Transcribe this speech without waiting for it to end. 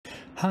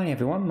Hi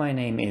everyone, my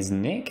name is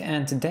Nick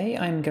and today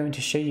I'm going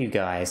to show you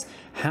guys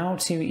how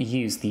to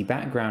use the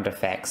background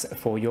effects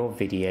for your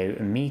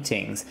video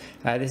meetings.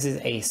 This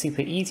is a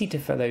super easy to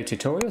follow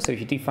tutorial, so if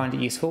you do find it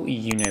useful,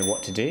 you know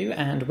what to do.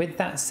 And with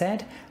that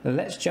said,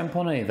 let's jump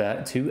on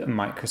over to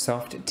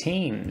Microsoft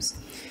Teams.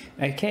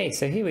 Okay,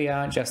 so here we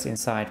are just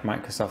inside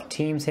Microsoft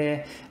Teams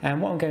here,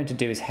 and what I'm going to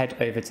do is head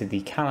over to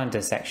the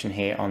calendar section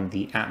here on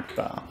the app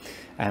bar.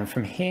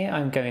 From here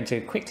I'm going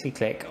to quickly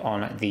click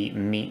on the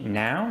Meet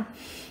Now.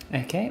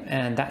 Okay,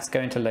 and that's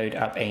going to load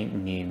up a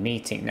new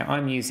meeting. Now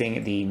I'm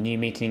using the new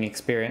meeting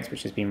experience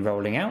which has been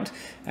rolling out,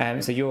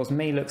 so yours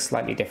may look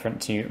slightly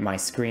different to my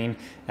screen.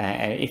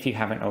 If you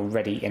haven't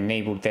already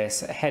enabled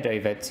this, head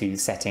over to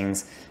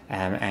settings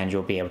and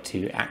you'll be able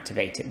to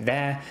activate it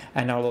there,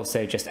 and I'll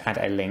also just add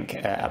a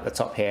link up the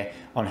top here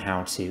on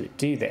how to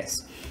do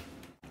this.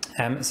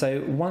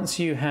 So once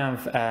you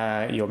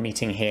have your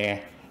meeting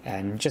here,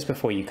 and just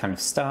before you kind of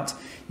start,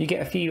 you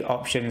get a few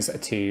options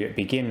to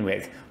begin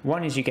with.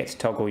 One is you get to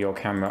toggle your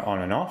camera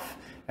on and off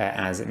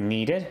as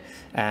needed.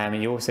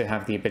 You also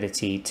have the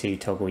ability to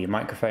toggle your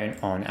microphone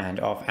on and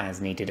off as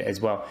needed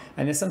as well.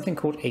 And there's something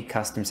called a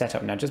custom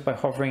setup. Now just by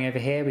hovering over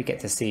here, we get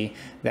to see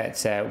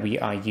that we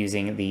are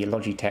using the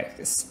Logitech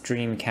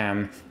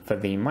StreamCam for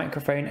the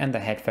microphone, and the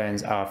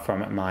headphones are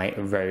from my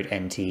Rode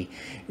NT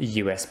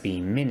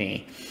USB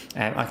Mini.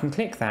 I can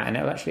click that and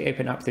it'll actually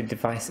open up the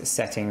device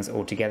settings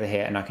altogether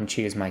here, and I can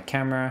choose my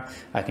camera,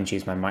 I can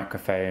choose my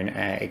microphone,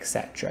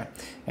 etc.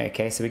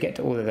 Okay, so we get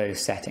to all of those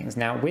settings.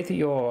 Now with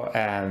your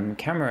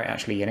camera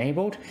actually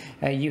enabled,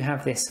 you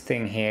have this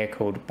thing here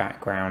called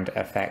background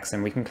effects,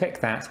 and we can click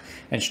that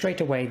and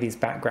straight away these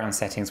background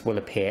settings will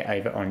appear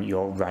over on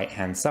your right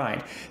hand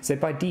side. So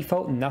by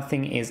default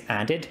nothing is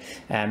added.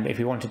 If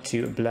we wanted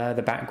to blur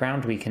the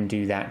background, we can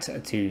do that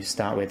to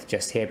start with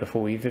just here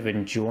before we've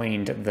even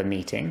joined the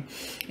meeting.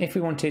 If we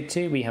wanted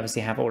to, we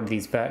obviously have all of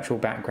these virtual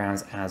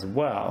backgrounds as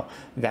well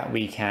that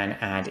we can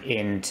add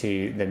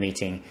into the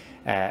meeting,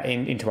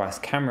 into our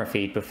camera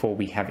feed before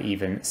we have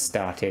even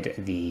started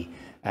the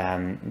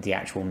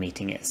actual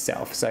meeting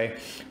itself. So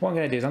what I'm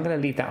going to do is I'm going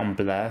to leave that on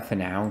blur for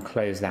now and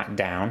close that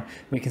down.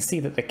 We can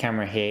see that the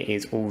camera here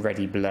is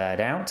already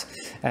blurred out.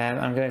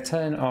 I'm going to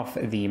turn off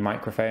the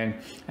microphone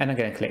and I'm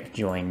going to click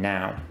join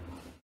now.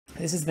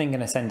 This is then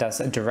going to send us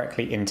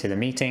directly into the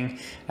meeting.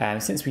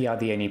 Since we are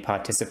the only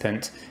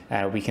participant,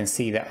 we can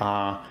see that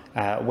our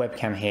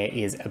webcam here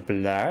is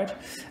blurred.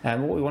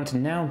 What we want to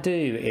now do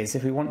is,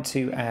 if we want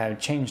to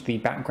change the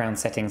background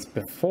settings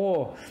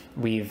before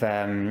we've,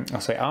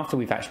 after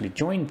we've actually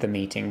joined the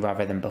meeting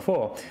rather than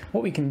before,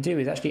 what we can do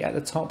is actually at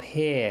the top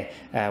here,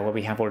 where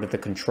we have all of the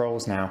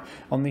controls now,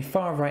 on the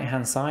far right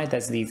hand side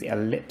there's these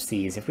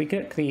ellipses. If we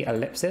click the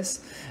ellipsis,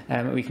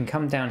 we can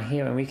come down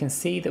here and we can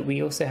see that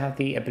we also have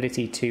the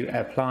ability to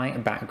apply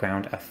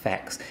background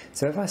effects.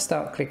 So if I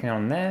start clicking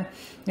on there,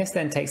 this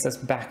then takes us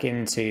back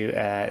into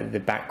the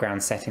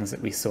background settings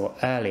that we saw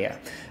earlier.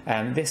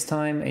 This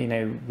time,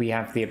 we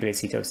have the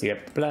ability to obviously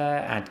blur,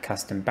 add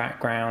custom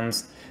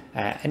backgrounds,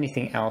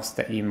 anything else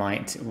that you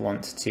might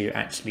want to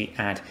actually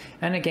add.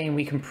 And again,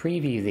 we can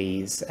preview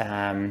these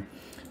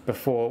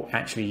before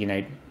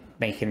actually,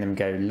 making them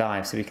go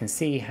live, so we can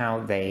see how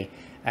they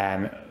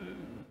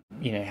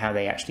how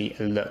they actually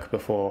look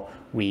before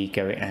we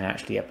go and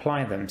actually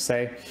apply them.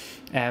 So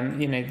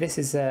this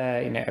is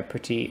a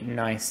pretty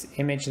nice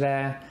image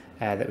there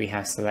that we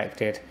have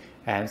selected,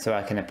 so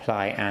I can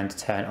apply and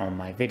turn on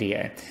my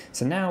video.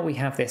 So now we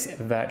have this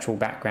virtual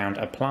background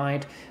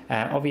applied.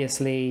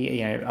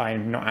 Obviously,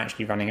 I'm not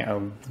actually running a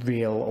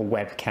real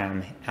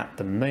webcam at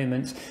the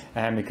moment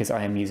because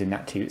I am using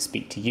that to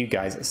speak to you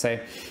guys. So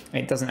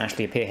it doesn't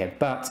actually appear here,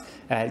 but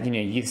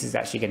this is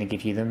actually going to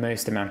give you the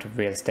most amount of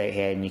real estate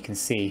here, and you can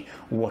see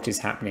what is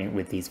happening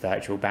with these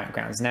virtual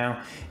backgrounds.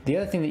 Now, the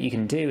other thing that you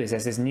can do is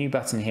there's this new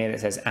button here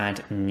that says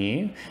Add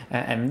New,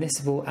 and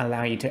this will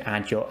allow you to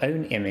add your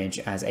own image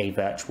as a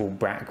virtual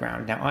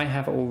background. Now, I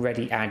have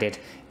already added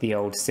the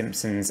old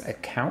Simpsons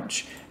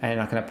couch, and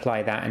I can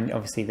apply that, and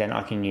obviously then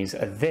I can use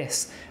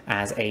this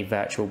as a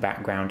virtual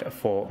background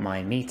for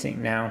my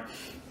meeting. Now,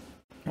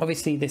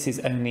 obviously this is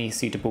only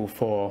suitable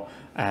for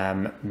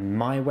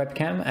my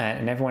webcam,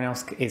 and everyone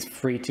else is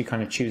free to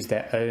kind of choose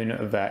their own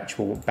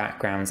virtual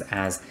backgrounds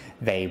as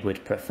they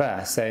would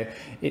prefer. So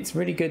it's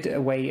really good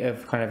a way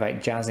of kind of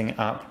like jazzing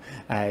up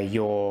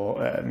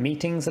your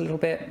meetings a little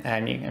bit,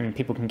 and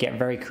people can get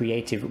very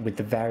creative with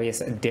the various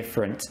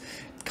different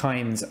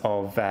kinds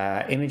of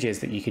images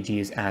that you could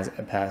use as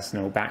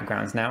personal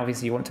backgrounds. Now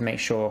obviously you want to make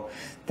sure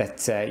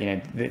that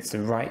it's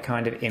the right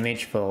kind of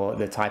image for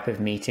the type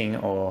of meeting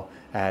or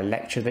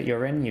lecture that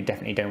you're in. You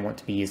definitely don't want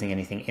to be using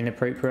anything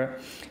inappropriate,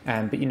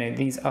 but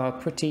these are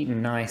pretty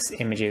nice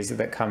images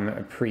that come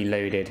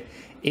preloaded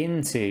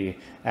into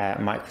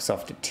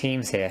Microsoft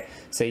Teams here,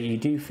 so you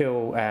do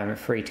feel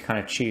free to kind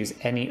of choose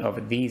any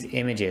of these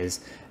images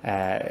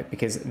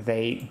because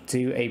they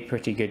do a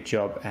pretty good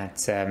job at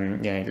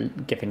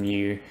giving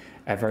you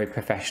a very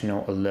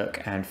professional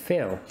look and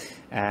feel.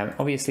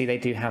 Obviously they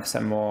do have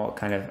some more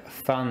kind of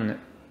fun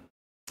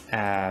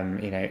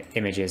you know,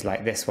 images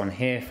like this one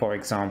here, for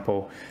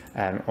example,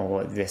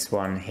 or this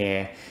one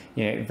here,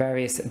 you know,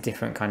 various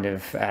different kind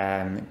of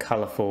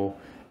colorful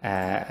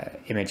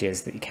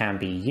images that can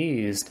be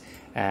used,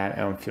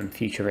 and some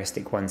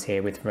futuristic ones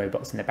here with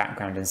robots in the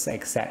background and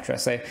etc.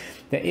 So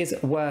it is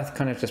worth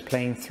kind of just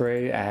playing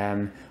through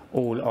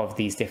all of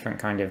these different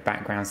kind of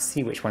backgrounds to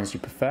see which ones you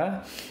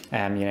prefer. You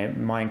know,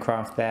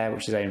 Minecraft there,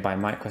 which is owned by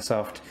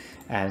Microsoft,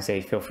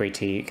 so feel free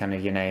to kind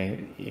of, you know,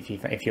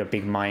 if you're a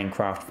big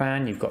Minecraft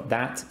fan, you've got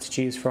that to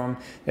choose from.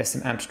 There's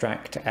some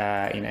abstract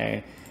you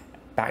know,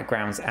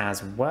 backgrounds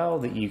as well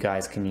that you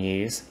guys can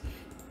use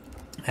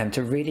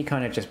to really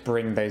kind of just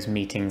bring those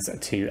meetings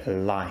to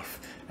life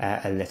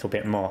a little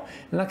bit more.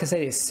 And like I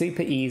said, it's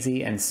super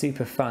easy and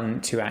super fun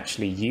to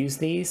actually use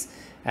these.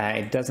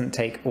 It doesn't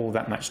take all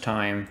that much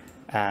time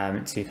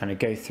to kind of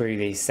go through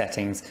these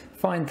settings,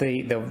 find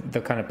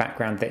the kind of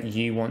background that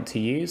you want to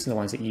use, the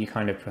ones that you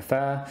kind of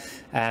prefer,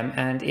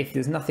 and if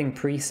there's nothing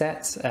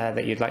preset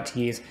that you'd like to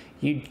use,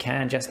 you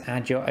can just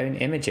add your own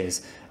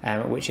images,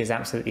 which is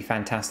absolutely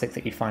fantastic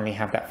that you finally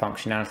have that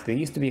functionality. There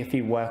used to be a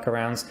few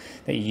workarounds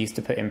that you used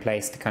to put in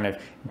place to kind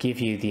of give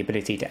you the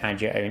ability to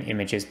add your own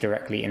images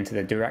directly into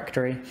the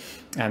directory,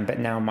 but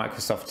now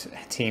Microsoft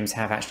Teams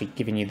have actually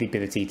given you the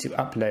ability to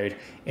upload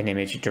an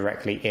image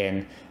directly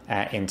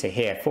into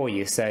here for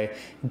you. So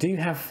do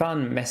have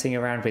fun messing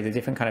around with the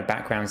different kind of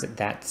backgrounds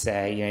that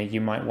you know,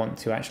 you might want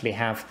to actually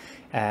have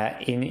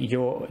in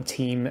your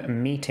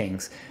team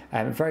meetings.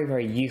 Very,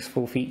 very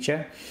useful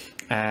feature,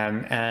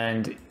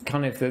 and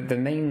kind of the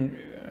main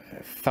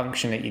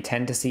function that you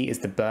tend to see is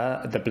the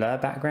blur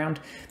background,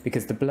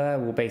 because the blur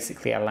will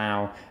basically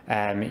allow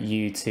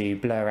you to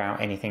blur out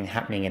anything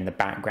happening in the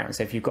background.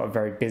 So if you've got a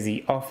very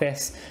busy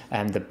office,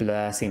 the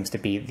blur seems to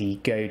be the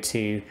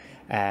go-to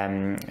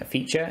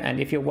feature. And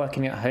if you're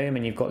working at home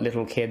and you've got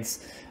little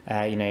kids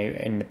you know,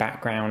 in the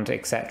background,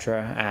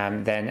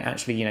 etc., then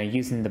actually, you know,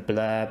 using the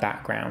blur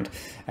background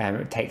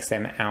takes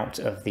them out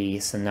of the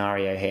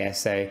scenario here.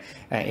 So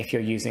if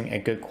you're using a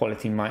good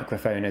quality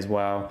microphone as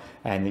well,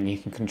 and then you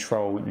can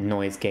control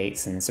noise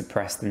gates and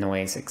suppress the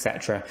noise,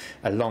 etc.,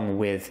 along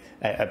with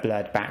a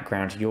blurred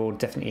background, you'll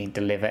definitely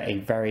deliver a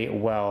very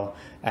well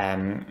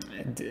kind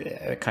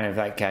of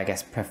like, I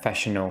guess,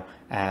 professional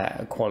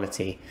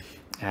quality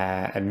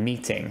a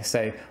meeting.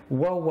 So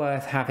well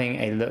worth having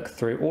a look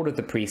through all of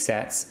the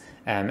presets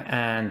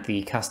and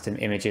the custom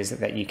images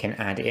that you can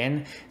add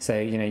in. So,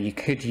 you know, you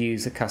could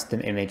use a custom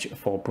image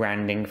for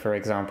branding, for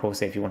example.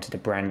 So if you wanted a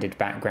branded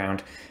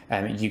background,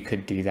 you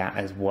could do that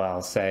as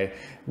well. So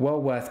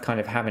well worth kind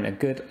of having a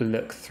good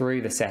look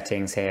through the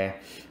settings here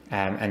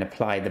and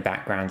apply the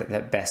background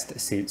that best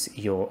suits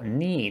your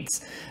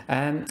needs.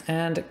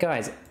 And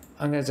guys,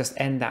 I'm going to just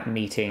end that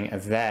meeting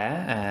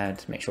there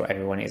to make sure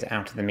everyone is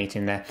out of the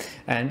meeting there.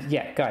 And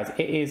yeah, guys,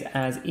 it is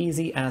as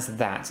easy as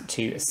that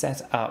to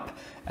set up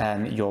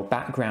your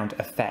background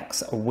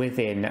effects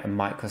within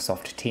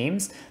Microsoft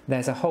Teams.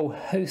 There's a whole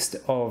host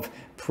of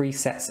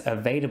presets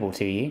available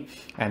to you,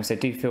 so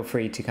do feel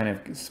free to kind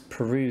of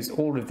peruse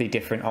all of the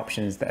different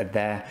options that are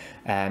there,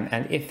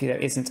 and if there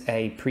isn't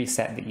a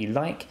preset that you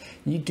like,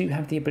 you do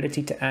have the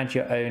ability to add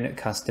your own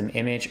custom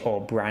image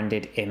or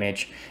branded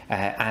image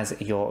as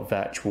your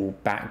virtual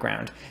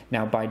background.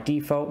 Now by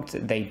default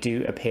they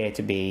do appear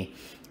to be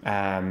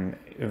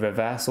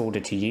reverse order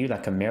to you,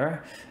 like a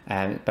mirror,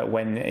 but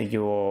when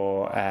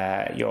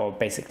you're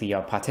basically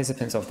your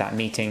participants of that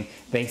meeting,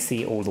 they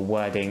see all the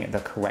wording the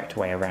correct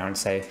way around.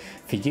 So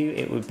for you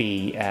it would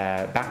be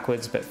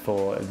backwards, but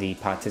for the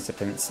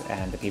participants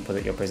and the people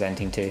that you're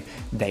presenting to,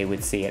 they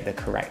would see it the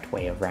correct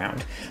way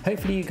around.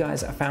 Hopefully you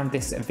guys found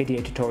this video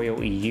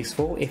tutorial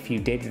useful. If you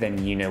did,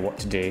 then you know what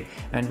to do,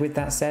 and with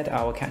that said,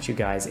 I will catch you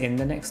guys in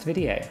the next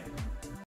video.